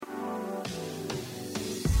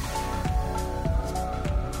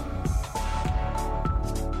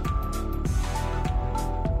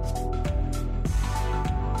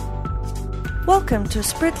Welcome to a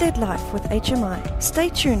Spirit-Led Life with HMI. Stay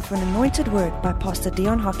tuned for an anointed word by Pastor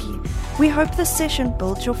Dion Hockey. We hope this session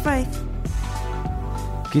builds your faith.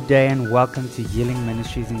 Good day and welcome to Healing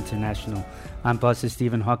Ministries International. I'm Pastor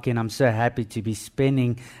Stephen Hockey and I'm so happy to be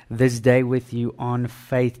spending this day with you on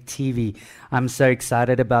Faith TV. I'm so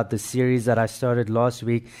excited about the series that I started last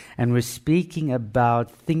week, and we're speaking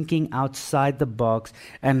about thinking outside the box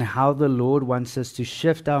and how the Lord wants us to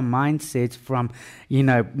shift our mindsets from,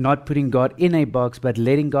 not putting God in a box, but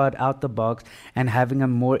letting God out the box and having a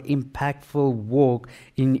more impactful walk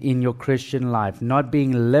in your Christian life. Not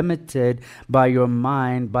being limited by your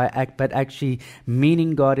mind, but actually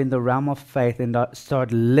meeting God in the realm of faith and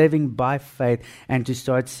start living by faith and to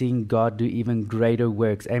start seeing God do even greater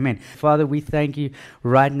works. Amen. Father, we thank you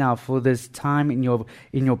right now for this time in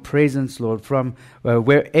your presence, Lord, from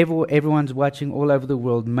wherever everyone's watching all over the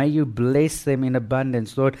world. May you bless them in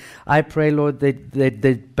abundance, Lord. I pray, Lord, that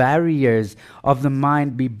the barriers of the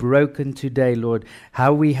mind be broken today, Lord.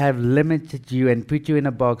 How we have limited you and put you in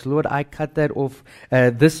a box, Lord, I cut that off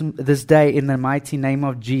this day in the mighty name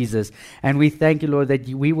of Jesus. And we thank you, Lord, that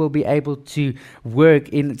we will be able to work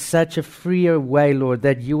in such a freer way, Lord,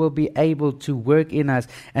 that you will be able to work in us,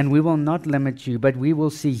 and we will not limit you, but we will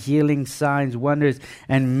see healing, signs, wonders,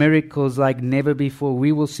 and miracles like never before.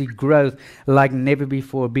 We will see growth like never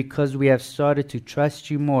before because we have started to trust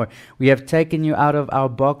you more. We have taken you out of our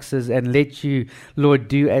boxes and let you, Lord,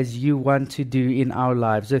 do as you want to do in our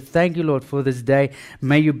lives. So thank you, Lord, for this day.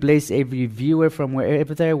 May you bless every viewer from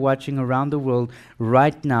wherever they're watching around the world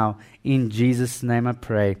right now. In Jesus' name I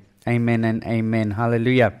pray. Amen and amen.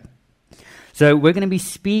 Hallelujah. So we're going to be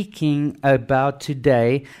speaking about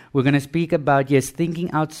today, we're going to speak about,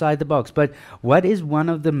 thinking outside the box. But what is one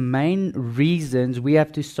of the main reasons we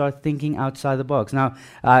have to start thinking outside the box? Now,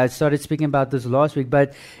 I started speaking about this last week,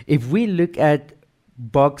 but if we look at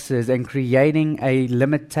boxes and creating a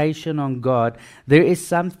limitation on God, there is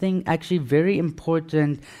something actually very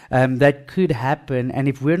important that could happen. And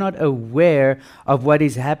if we're not aware of what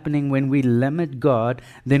is happening when we limit God,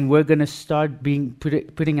 then we're going to start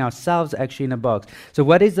putting ourselves actually in a box. So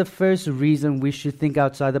what is the first reason we should think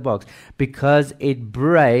outside the box? Because it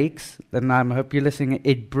breaks, and I hope you're listening,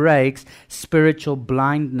 it breaks spiritual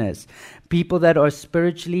blindness. People that are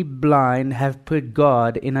spiritually blind have put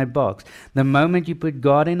God in a box. The moment you put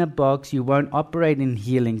God in a box, you won't operate in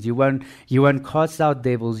healings. You won't cast out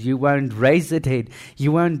devils. You won't raise the dead.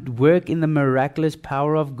 You won't work in the miraculous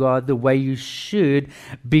power of God the way you should,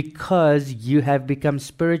 because you have become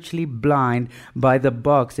spiritually blind by the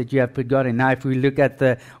box that you have put God in. Now, if we look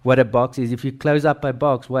at what a box is, if you close up a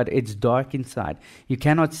box, it's dark inside. You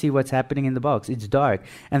cannot see what's happening in the box. It's dark.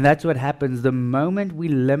 And that's what happens the moment we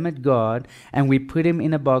limit God and we put him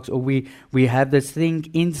in a box, or we have this thing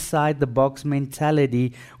inside the box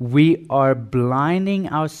mentality. We are blinding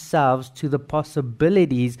ourselves to the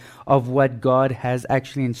possibilities of what God has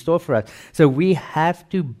actually in store for us. So we have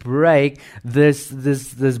to break this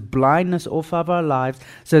blindness off of our lives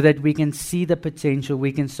so that we can see the potential.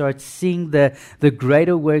 We can start seeing the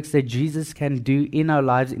greater works that Jesus can do in our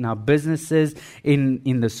lives, in our businesses,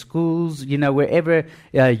 in the schools, wherever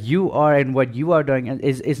you are, and what you are doing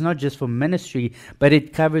is not just for ministry, but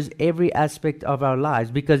it covers every aspect of our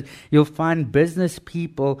lives. Because you'll find business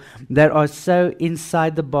people that are so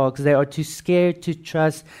inside the box, they are too scared to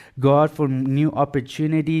trust God for new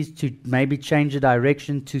opportunities, to maybe change the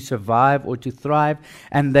direction, to survive or to thrive,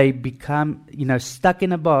 and they become stuck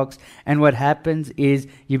in a box. And what happens is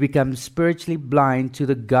you become spiritually blind to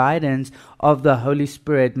the guidance of the Holy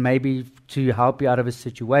Spirit, maybe to help you out of a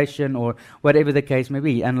situation or whatever the case may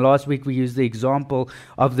be. And last week we used the example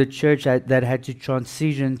of the church that had to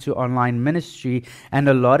transition to online ministry, and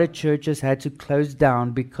a lot of churches had to close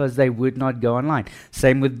down because they would not go online.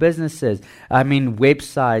 Same with businesses.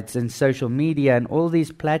 Websites and social media and all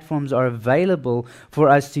these platforms are available for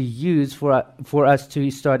us to use, for us to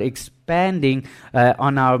start expanding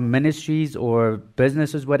on our ministries or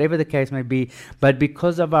businesses, whatever the case may be. But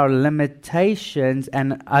because of our limitations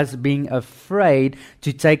and us being afraid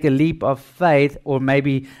to take a leap of faith, or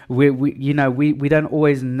maybe we don't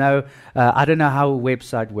always know, I don't know how a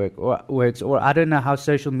website works, or I don't know how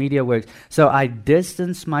social media works. So I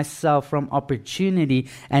distance myself from opportunity,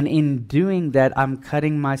 and in doing that, I'm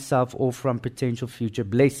cutting myself off from potential future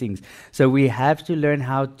blessings. So we have to learn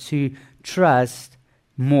how to trust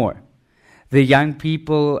more. The young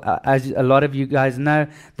people, as a lot of you guys know,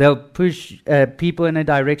 they'll push people in a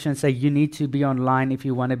direction and say, you need to be online if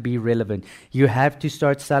you want to be relevant. You have to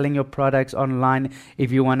start selling your products online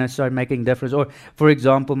if you want to start making difference. Or, for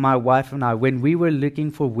example, my wife and I, when we were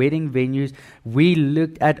looking for wedding venues, we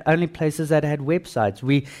looked at only places that had websites.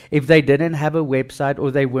 If they didn't have a website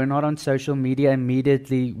or they were not on social media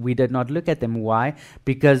immediately, we did not look at them. Why?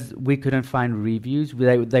 Because we couldn't find reviews.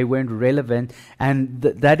 They weren't relevant. And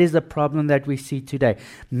that is the problem that we see today.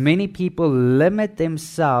 Many people limit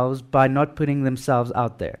themselves by not putting themselves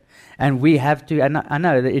out there. And we have to, and I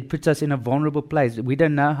know that it puts us in a vulnerable place. We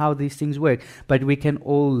don't know how these things work, but we can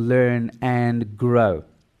all learn and grow.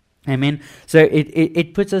 Amen. So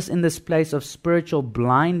it puts us in this place of spiritual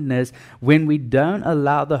blindness when we don't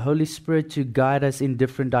allow the Holy Spirit to guide us in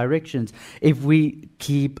different directions. If we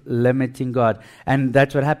keep limiting God. And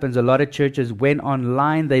that's what happens. A lot of churches went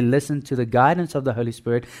online. They listened to the guidance of the Holy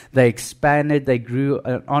Spirit. They expanded. They grew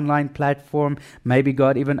an online platform. Maybe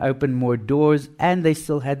God even opened more doors. And they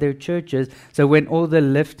still had their churches. So when all the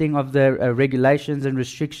lifting of the regulations and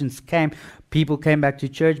restrictions came, people came back to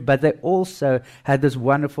church, but they also had this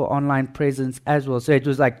wonderful online presence as well. So it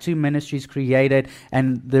was like two ministries created,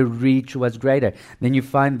 and the reach was greater. Then you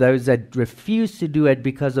find those that refuse to do it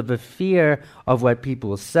because of a fear of what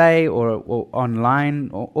people say or online,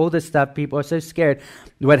 or all the stuff. People are so scared.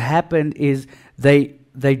 What happened is they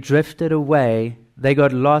drifted away. They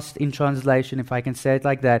got lost in translation, if I can say it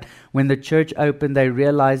like that. When the church opened, they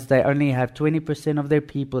realized they only have 20% of their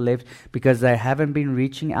people left because they haven't been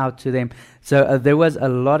reaching out to them. So there was a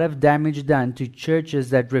lot of damage done to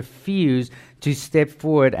churches that refuse to step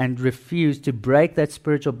forward and refuse to break that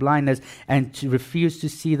spiritual blindness and to refuse to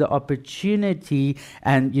see the opportunity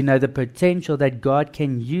and, the potential that God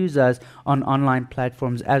can use us on online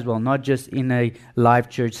platforms as well, not just in a live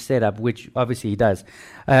church setup, which obviously He does.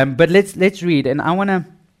 But let's read, and I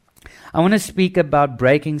want to speak about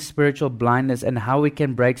breaking spiritual blindness and how we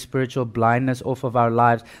can break spiritual blindness off of our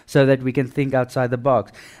lives so that we can think outside the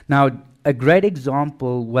box. Now, a great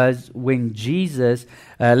example was when Jesus,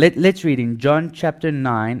 let's read in John chapter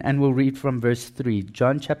 9, and we'll read from verse 3.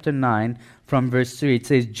 John chapter 9 from verse 3. It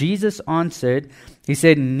says, Jesus answered, He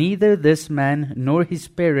said, neither this man nor his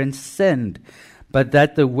parents sinned, but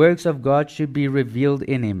that the works of God should be revealed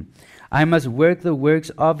in him. I must work the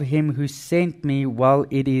works of him who sent me while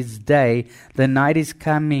it is day. The night is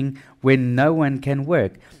coming when no one can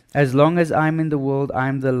work. As long as I am in the world, I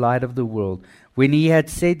am the light of the world. When he had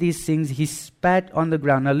said these things, he spat on the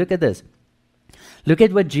ground. Now look at this. Look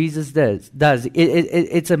at what Jesus does.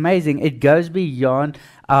 It's amazing. It goes beyond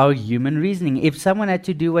our human reasoning. If someone had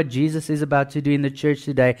to do what Jesus is about to do in the church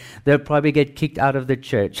today, they'll probably get kicked out of the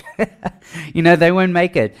church. They won't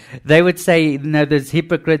make it. They would say, there's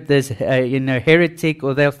hypocrite, there's, heretic,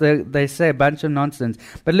 or they say a bunch of nonsense.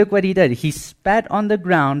 But look what he did. He spat on the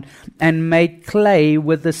ground and made clay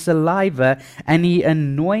with the saliva, and he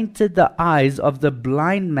anointed the eyes of the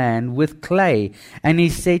blind man with clay. And he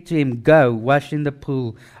said to him, go, wash in the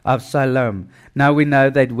pool of Siloam. Now we know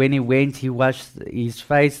that when he went, he washed his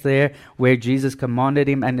face there where Jesus commanded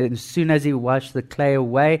him, and as soon as he washed the clay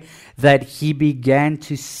away, that he began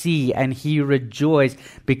to see, and he rejoiced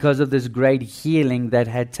because of this great healing that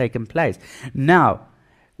had taken place. Now,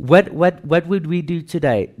 what would we do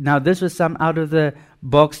today? Now, this was some out of the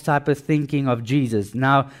box type of thinking of Jesus.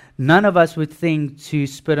 Now, none of us would think to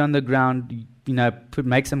spit on the ground,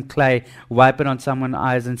 make some clay, wipe it on someone's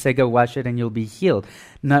eyes and say, go wash it and you'll be healed.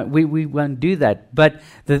 No, we won't do that. But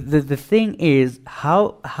the thing is,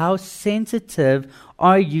 how sensitive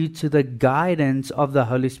are you to the guidance of the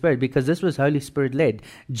Holy Spirit? Because this was Holy Spirit led.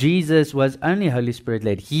 Jesus was only Holy Spirit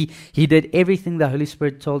led. He did everything the Holy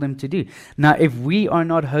Spirit told him to do. Now, if we are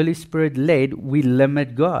not Holy Spirit led, we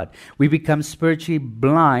limit God. We become spiritually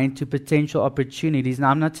blind to potential opportunities.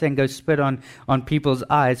 Now, I'm not saying go spit on people's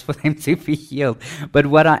eyes for them to be healed. But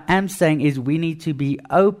what I am saying is we need to be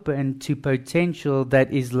open to potential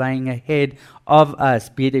that is laying ahead of us,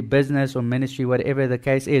 be it a business or ministry, whatever the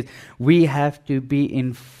case is. We have to be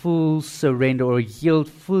in full surrender or yield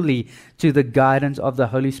fully to the guidance of the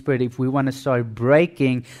Holy Spirit if we want to start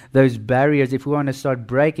breaking those barriers, if we want to start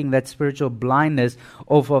breaking that spiritual blindness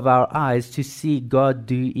off of our eyes to see God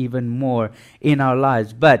do even more in our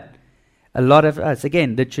lives. But a lot of us,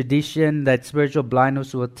 again, the tradition that spiritual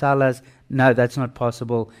blindness will tell us, no, that's not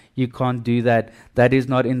possible. You can't do that. That is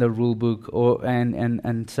not in the rule book, or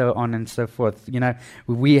and so on and so forth.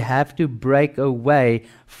 We have to break away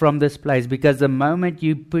from this place, because the moment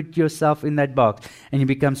you put yourself in that box and you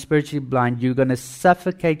become spiritually blind, you're going to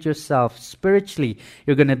suffocate yourself spiritually.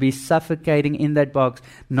 You're going to be suffocating in that box,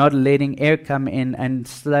 not letting air come in, and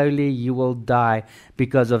slowly you will die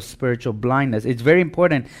because of spiritual blindness. It's very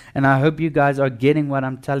important, and I hope you guys are getting what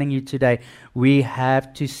I'm telling you today. We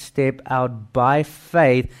have to step out by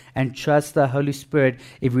faith and trust the Holy Spirit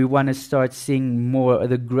if we want to start seeing more of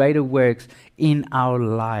the greater works in our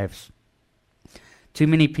lives. Too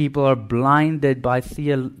many people are blinded by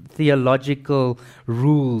theological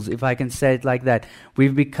rules, if I can say it like that.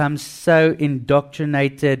 We've become so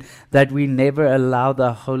indoctrinated that we never allow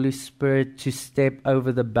the Holy Spirit to step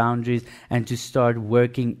over the boundaries and to start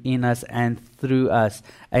working in us and through us.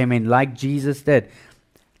 Amen. Like Jesus did.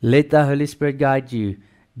 Let the Holy Spirit guide you.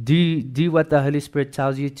 Do what the Holy Spirit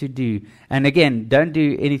tells you to do. And again, don't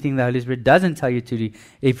do anything the Holy Spirit doesn't tell you to do.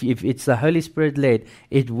 If it's the Holy Spirit led,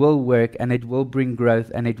 it will work, and it will bring growth,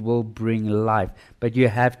 and it will bring life. But you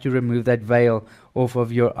have to remove that veil off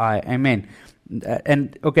of your eye. Amen.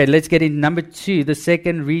 And okay, let's get in number 2. The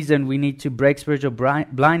second reason we need to break spiritual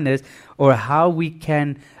blindness, or how we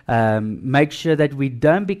can make sure that we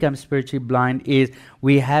don't become spiritually blind, is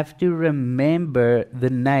we have to remember the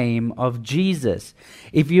name of Jesus.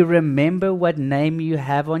 If you remember what name you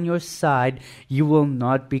have on your side, you will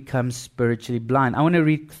not become spiritually blind. I want to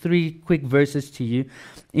read 3 quick verses to you.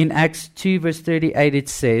 In Acts 2 verse 38 it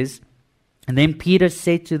says, "And then Peter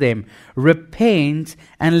said to them, 'Repent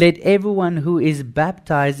and let everyone who is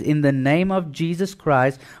baptized in the name of Jesus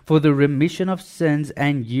Christ for the remission of sins,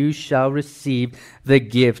 and you shall receive the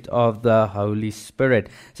gift of the Holy Spirit.'"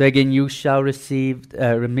 So again, you shall receive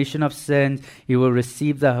remission of sins. You will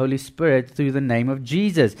receive the Holy Spirit through the name of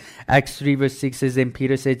Jesus. Acts 3 verse 6 says, "Then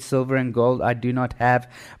Peter said, 'Silver and gold I do not have,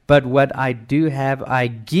 but what I do have I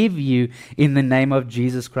give you. In the name of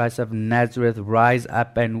Jesus Christ of Nazareth, rise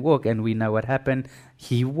up and walk.' And we know what happened.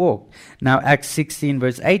 He walked." Now Acts 16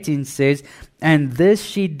 verse 18 says, "And this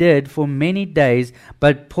she did for many days,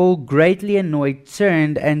 but Paul, greatly annoyed,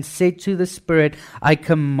 turned and said to the spirit, 'I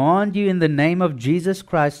command you in the name of Jesus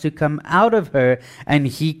Christ to come out of her.' And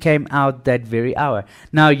he came out that very hour."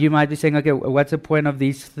 Now you might be saying, okay, what's the point of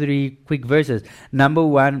these 3 quick verses? Number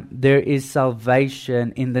 1, there is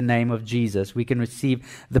salvation in the name of Jesus. We can receive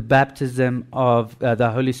the baptism of the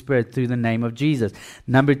Holy Spirit through the name of Jesus.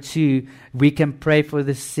 Number 2, we can pray for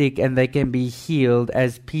the sick and they can be healed,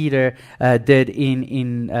 as Peter did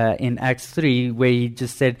in Acts 3, where he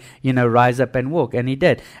just said, rise up and walk, and he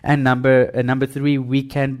did. And number 3, we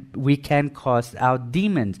can cast out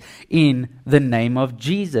demons in the name of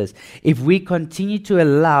Jesus. If we continue to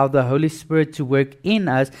allow the Holy Spirit to work in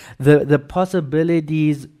us, the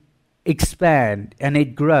possibilities expand and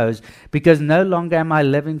it grows, because no longer am I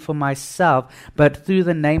living for myself, but through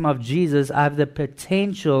the name of Jesus I have the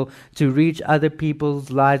potential to reach other people's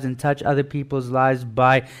lives and touch other people's lives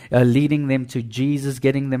by leading them to Jesus,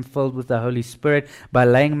 getting them filled with the Holy Spirit, by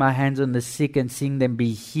laying my hands on the sick and seeing them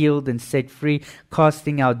be healed and set free,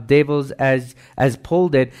 casting out devils as Paul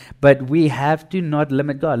did. But we have to not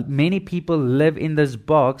limit God. Many people live in this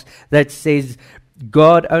box that says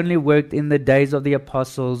God only worked in the days of the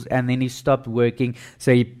apostles, and then he stopped working.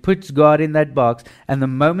 So he puts God in that box, and the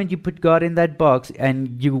moment you put God in that box,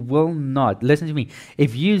 and you will not, listen to me,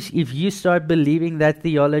 if you start believing that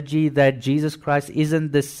theology that Jesus Christ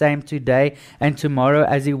isn't the same today and tomorrow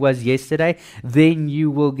as he was yesterday, then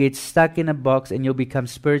you will get stuck in a box and you'll become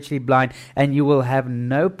spiritually blind, and you will have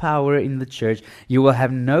no power in the church. You will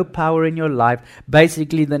have no power in your life.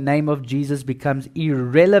 Basically, the name of Jesus becomes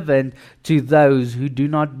irrelevant to those who do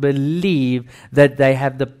not believe that they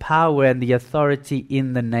have the power and the authority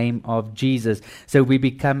in the name of Jesus. So we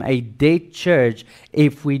become a dead church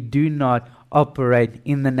if we do not operate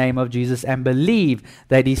in the name of Jesus and believe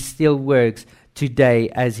that he still works today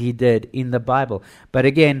as he did in the Bible. But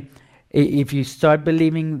again, if you start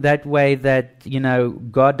believing that way, that,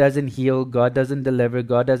 God doesn't heal, God doesn't deliver,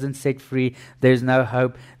 God doesn't set free, there's no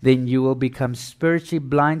hope, then you will become spiritually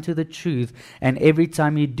blind to the truth. And every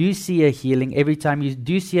time you do see a healing, every time you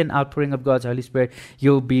do see an outpouring of God's Holy Spirit,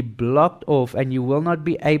 you'll be blocked off and you will not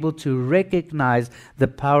be able to recognize the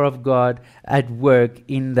power of God at work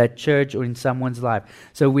in that church or in someone's life.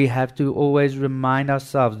 So we have to always remind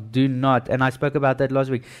ourselves, do not, and I spoke about that last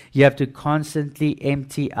week, you have to constantly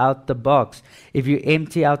empty out the box. If you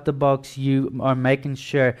empty out the box, you are making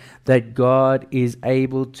sure that God is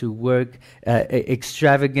able to work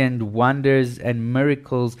extravagant wonders and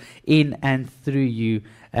miracles in and through you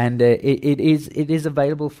and it is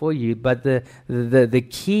available for you. But the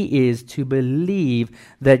key is to believe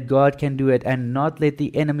that God can do it, and not let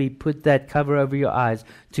the enemy put that cover over your eyes,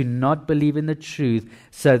 to not believe in the truth,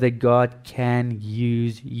 so that God can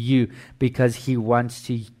use you, because He wants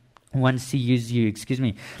to use you.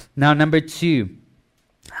 Now, number 2.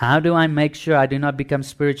 How do I make sure I do not become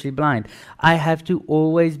spiritually blind? I have to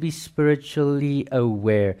always be spiritually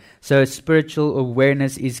aware. So spiritual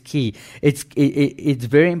awareness is key. It's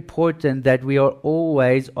very important that we are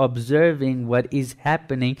always observing what is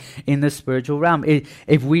happening in the spiritual realm.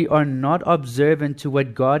 If we are not observant to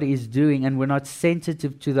what God is doing, and we're not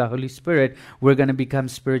sensitive to the Holy Spirit, we're going to become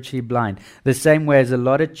spiritually blind. The same way as a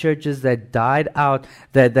lot of churches that died out,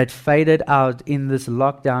 that faded out in this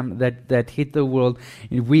lockdown that hit the world.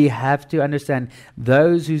 We have to understand,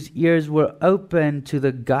 those whose ears were open to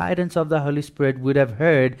the guidance of the Holy Spirit would have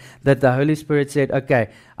heard that the Holy Spirit said, okay,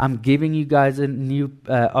 I'm giving you guys a new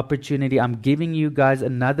opportunity. I'm giving you guys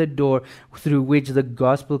another door through which the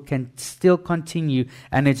gospel can still continue,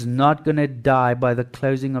 and it's not going to die by the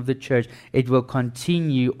closing of the church. It will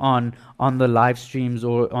continue on the live streams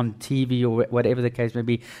or on TV or whatever the case may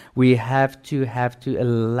be. We have to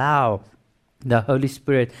allow the Holy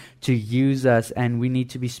Spirit to use us, and we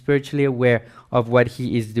need to be spiritually aware of what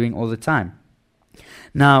He is doing all the time.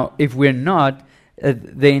 Now, if we're not,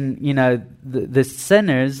 then the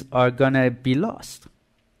sinners are gonna be lost.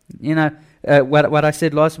 What I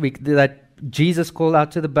said last week, that Jesus called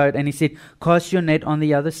out to the boat and He said, cast your net on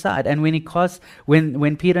the other side. And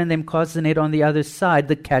when Peter and them cast the net on the other side,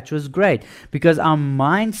 the catch was great. Because our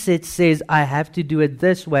mindset says, I have to do it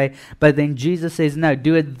this way. But then Jesus says, no,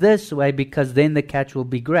 do it this way, because then the catch will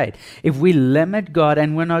be great. If we limit God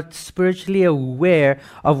and we're not spiritually aware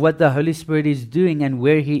of what the Holy Spirit is doing and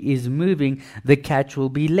where He is moving, the catch will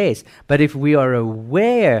be less. But if we are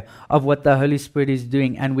aware of what the Holy Spirit is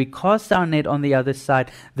doing and we cast our net on the other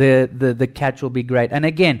side, the catch will be great. And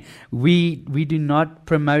again, we do not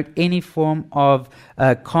promote any form of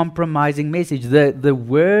compromising message. The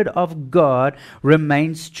word of God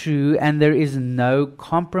remains true, and there is no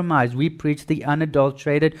compromise. We preach the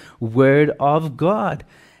unadulterated word of God.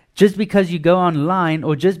 Just because you go online,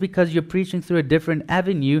 or just because you're preaching through a different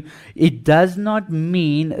avenue, it does not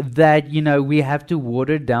mean that, we have to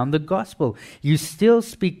water down the gospel. You still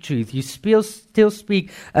speak truth. You still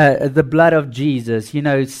speak the blood of Jesus,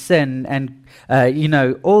 sin and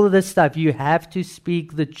all of this stuff. You have to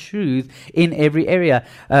speak the truth in every area.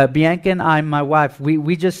 Bianca and I, my wife,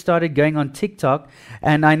 we just started going on TikTok,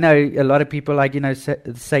 and I know a lot of people like,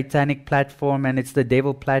 satanic platform, and it's the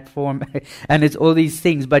devil platform, and it's all these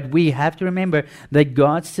things, but we have to remember that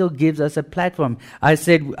God still gives us a platform. I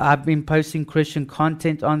said, I've been posting Christian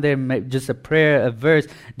content on there, just a prayer, a verse,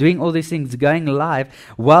 doing all these things, going live.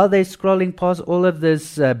 While they're scrolling past all of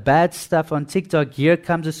this bad stuff on TikTok, here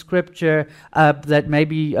comes a scripture up that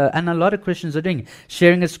maybe, and a lot of Christians are doing it,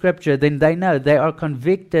 sharing a scripture, then they know they are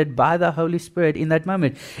convicted by the Holy Spirit in that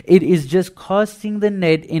moment. It is just casting the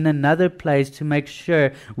net in another place to make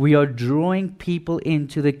sure we are drawing people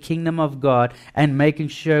into the kingdom of God and making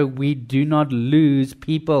sure we do not lose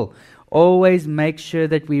people. Always make sure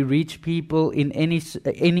that we reach people in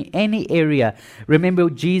any area. Remember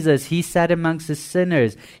Jesus, He sat amongst the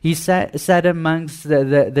sinners. He sat amongst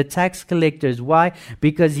the tax collectors. Why?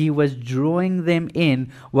 Because He was drawing them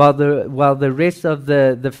in, while the rest of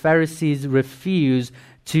the Pharisees refused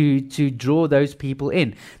to draw those people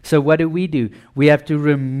in. So what do? We have to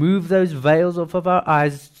remove those veils off of our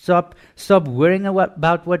eyes. Stop worrying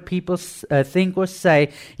about what people think or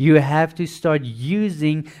say. You have to start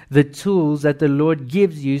using the tools that the Lord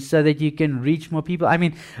gives you so that you can reach more people. I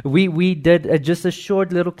mean, we did just a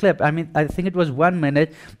short little clip. I mean, I think it was 1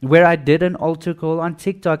 minute where I did an altar call on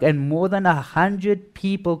TikTok, and more than 100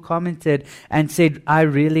 people commented and said, I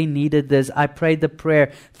really needed this. I prayed the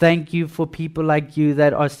prayer. Thank you for people like you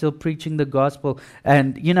that are still preaching the gospel.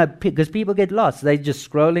 And, because people get lost. They're just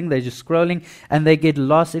scrolling, and they get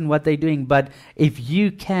lost in what they're doing. But if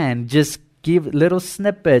you can just give little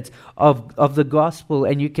snippets of the gospel,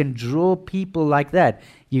 and you can draw people like that,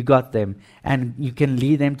 you got them, and you can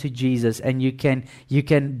lead them to Jesus, and you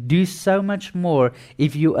can do so much more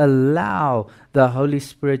if you allow the Holy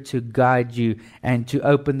Spirit to guide you and to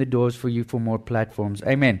open the doors for you for more platforms.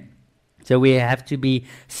 Amen. So we have to be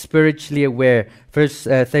spiritually aware. First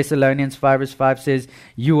Thessalonians 5:5 says,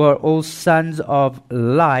 you are all sons of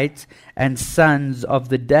light and sons of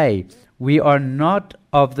the day. We are not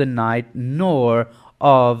of the night nor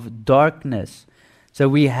of darkness. So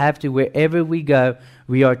we have to, wherever we go,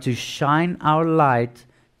 we are to shine our light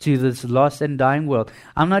to this lost and dying world.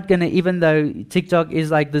 I'm not going to, even though TikTok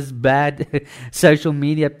is like this bad social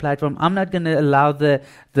media platform, I'm not going to allow the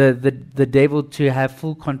devil to have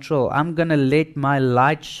full control. I'm going to let my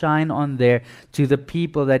light shine on there to the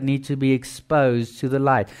people that need to be exposed to the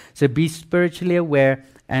light. So be spiritually aware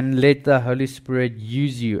and let the Holy Spirit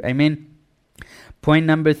use you. Amen. Point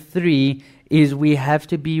number 3 is we have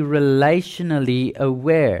to be relationally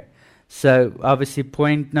aware. So obviously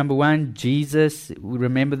point number 1, Jesus,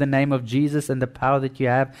 remember the name of Jesus and the power that you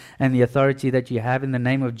have and the authority that you have in the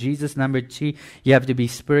name of Jesus. Number 2, you have to be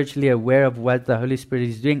spiritually aware of what the Holy Spirit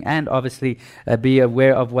is doing, and obviously be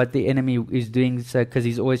aware of what the enemy is doing, so because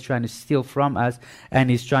he's always trying to steal from us and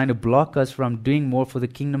he's trying to block us from doing more for the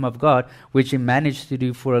kingdom of God, which he managed to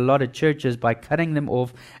do for a lot of churches by cutting them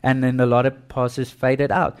off, and then a lot of pastors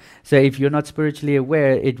faded out. So if you're not spiritually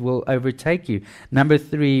aware, it will overtake you. Number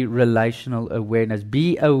 3, relational awareness.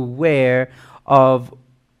 Be aware of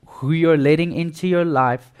who you're letting into your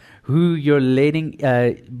life, who you're letting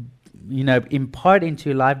impart into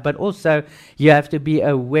your life, but also you have to be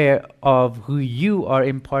aware of who you are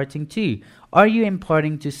imparting to. Are you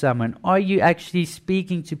imparting to someone? Are you actually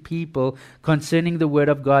speaking to people concerning the Word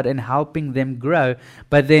of God and helping them grow?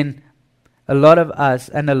 But then a lot of us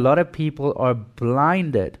and a lot of people are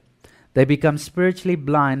blinded. They become spiritually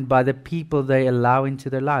blind by the people they allow into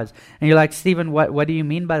their lives. And you're like, Stephen, what do you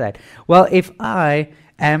mean by that? Well, if I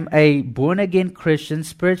am a born-again Christian,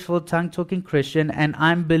 spirit-filled, tongue-talking Christian, and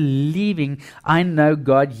I'm believing, I know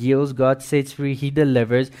God heals, God sets free, He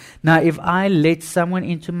delivers. Now, if I let someone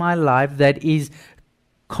into my life that is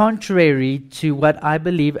contrary to what I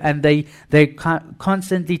believe, and they're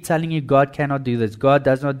constantly telling you God cannot do this, God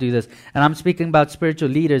does not do this, and I'm speaking about spiritual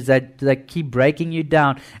leaders that keep breaking you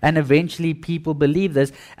down, and eventually people believe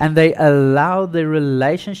this, and they allow their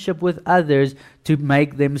relationship with others to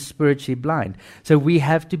make them spiritually blind. So we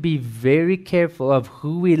have to be very careful of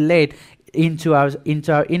who we let into our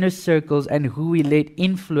inner circles and who we let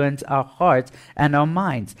influence our hearts and our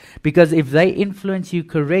minds. Because if they influence you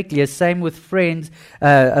correctly, same with friends,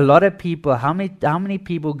 a lot of people, how many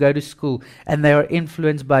people go to school and they are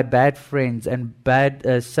influenced by bad friends and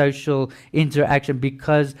bad social interaction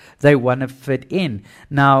because they want to fit in.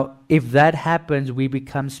 Now, if that happens, we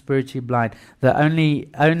become spiritually blind. The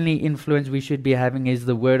only influence we should be having is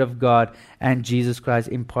the Word of God and Jesus Christ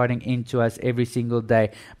imparting into us every single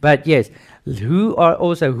day. But yes, who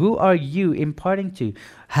are you imparting to?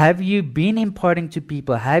 Have you been imparting to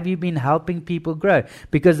people? Have you been helping people grow?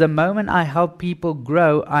 Because the moment I help people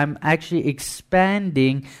grow, I'm actually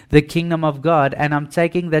expanding the kingdom of God, and I'm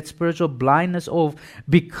taking that spiritual blindness off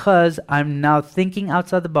because I'm now thinking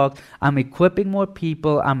outside the box. I'm equipping more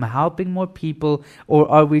people. I'm helping more people. Or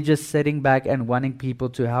are we just sitting back and wanting people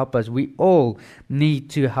to help us? We all need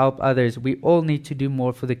to help others. We all need to do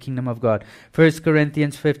more for the kingdom of God. 1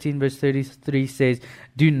 Corinthians 15 verse 33 says,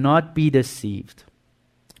 do not be deceived.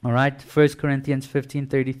 All right, 1 Corinthians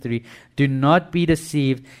 15:33. Do not be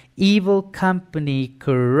deceived. Evil company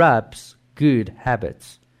corrupts good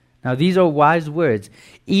habits. Now, these are wise words.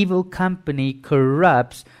 Evil company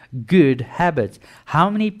corrupts good habits. How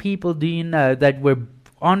many people do you know that were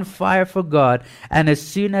on fire for God, and as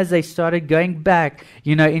soon as they started going back,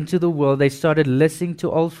 into the world, they started listening to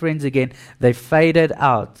old friends again, they faded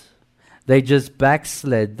out. They just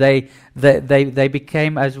backslid. They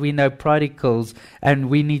became, as we know, prodigals,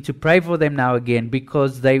 and we need to pray for them now again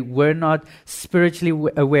because they were not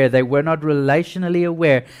spiritually aware. They were not relationally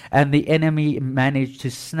aware, and the enemy managed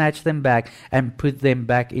to snatch them back and put them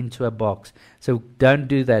back into a box. So don't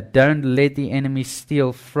do that. Don't let the enemy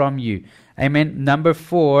steal from you. Amen. Number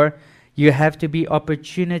 4, you have to be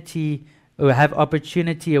have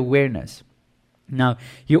opportunity awareness. Now,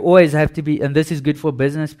 you always have to be, and this is good for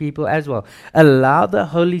business people as well, allow the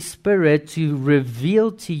Holy Spirit to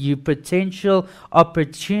reveal to you potential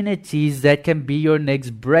opportunities that can be your next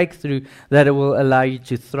breakthrough, that it will allow you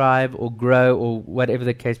to thrive or grow or whatever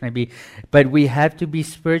the case may be. But we have to be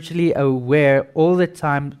spiritually aware all the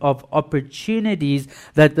time of opportunities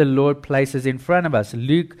that the Lord places in front of us.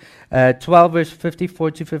 Luke 12 verse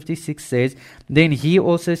 54 to 56 says, then he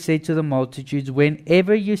also said to the multitudes,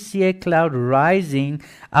 whenever you see a cloud rising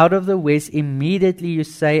out of the west, immediately you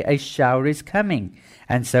say a shower is coming.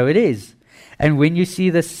 And so it is. And when you see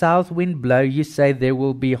the south wind blow, you say there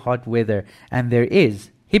will be hot weather. And there is.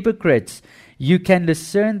 Hypocrites, You can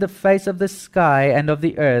discern the face of the sky and of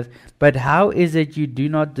the earth, but how is it you do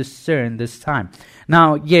not discern this time?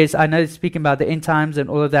 Now, yes, I know it's speaking about the end times and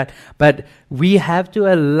all of that, but we have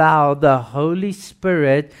to allow the Holy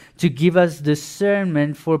Spirit to give us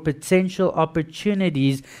discernment for potential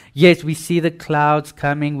opportunities. Yes, we see the clouds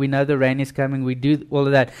coming, we know the rain is coming, we do all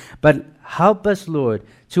of that, but help us, Lord,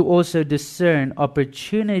 to also discern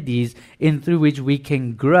opportunities in through which we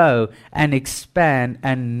can grow and expand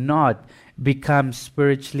and not become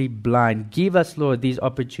spiritually blind. Give us, Lord, these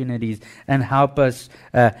opportunities and help us.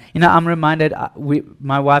 I'm reminded,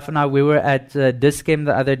 my wife and I, we were at Dis-Chem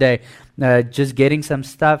the other day, just getting some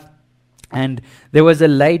stuff. And there was a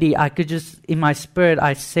lady, I could just, in my spirit,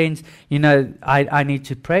 I sensed, I need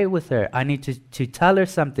to pray with her. I need to tell her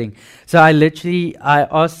something. So I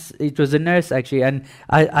asked, it was a nurse actually, and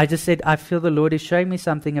I just said, I feel the Lord is showing me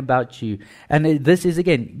something about you. And this is,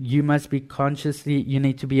 again, you must be you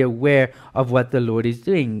need to be aware of what the Lord is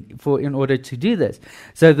doing in order to do this.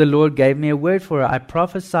 So the Lord gave me a word for her. I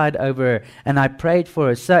prophesied over her, and I prayed for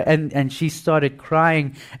her. So, and she started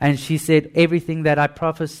crying, and she said everything that I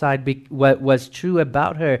prophesied what was true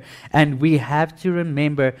about her. And we have to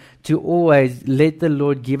remember to always let the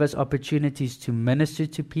Lord give us opportunities to minister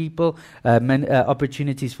to people,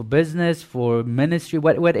 opportunities for business, for ministry,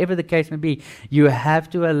 whatever the case may be. You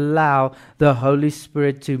have to allow the Holy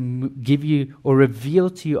Spirit to give you or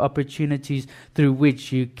reveal to you opportunities through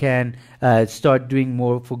which you can start doing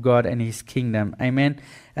more for God and His kingdom. Amen.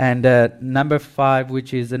 And number 5,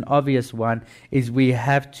 which is an obvious one, is we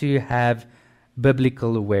have to have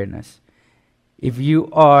biblical awareness. If you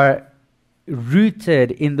are rooted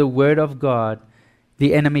in the Word of God,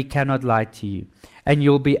 the enemy cannot lie to you. And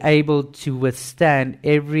you'll be able to withstand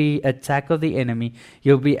every attack of the enemy.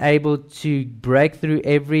 You'll be able to break through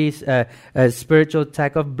every spiritual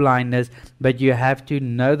attack of blindness. But you have to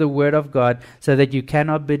know the Word of God so that you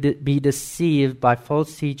cannot be deceived by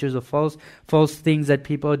false teachers or false things that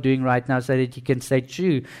people are doing right now, so that you can stay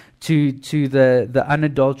true to the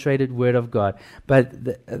unadulterated Word of God. But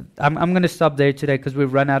I'm going to stop there today because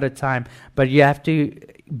we've run out of time. But you have to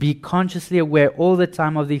be consciously aware all the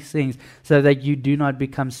time of these things so that you do not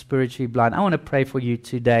become spiritually blind. I want to pray for you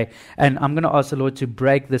today, and I'm going to ask the Lord to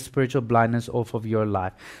break the spiritual blindness off of your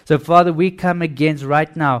life. So, Father, we come against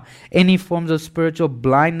right now any forms of spiritual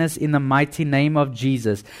blindness in the mighty name of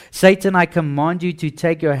Jesus. Satan, I command you to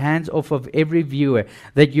take your hands off of every viewer,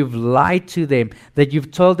 that you've lied to them, that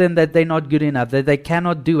you've told them that they're not good enough, that they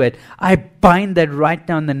cannot do it. I bind that right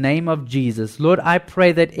now in the name of Jesus. Lord, I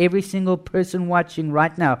pray that every single person watching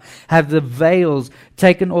right now have the veils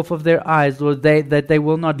taken off of their eyes, Lord, that they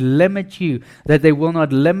will not limit you, that they will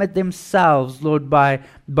not limit themselves, Lord, by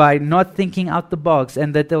not thinking out the box,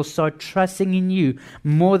 and that they'll start trusting in you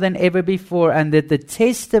more than ever before, and that the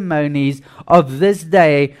testimonies of this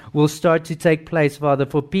day will start to take place, Father,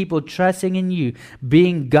 for people trusting in you,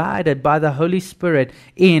 being guided by the Holy Spirit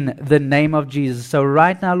in the name of Jesus. So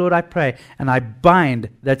right now, Lord, I pray, and I bind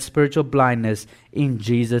that spiritual blindness in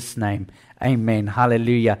Jesus' name. Amen.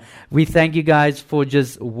 Hallelujah. We thank you guys for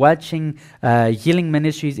just watching Healing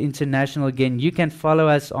Ministries International. Again, you can follow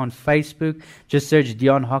us on Facebook. Just search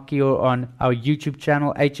Dion Hockey, or on our YouTube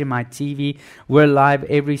channel, HMI TV. We're live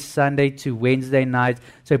every Sunday to Wednesday night.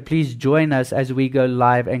 So please join us as we go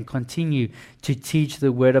live and continue to teach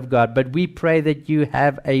the Word of God. But we pray that you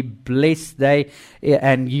have a blessed day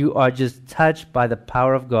and you are just touched by the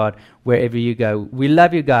power of God wherever you go. We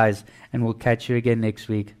love you guys, and we'll catch you again next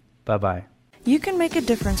week. Bye-bye. You can make a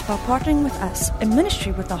difference by partnering with us, a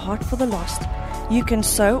ministry with a heart for the lost. You can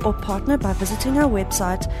sow or partner by visiting our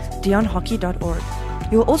website,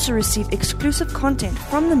 dionhockey.org. You will also receive exclusive content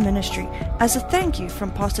from the ministry as a thank you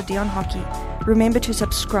from Pastor Dion Hockey. Remember to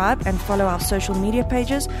subscribe and follow our social media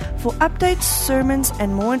pages for updates, sermons,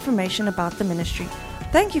 and more information about the ministry.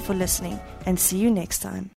 Thank you for listening, and see you next time.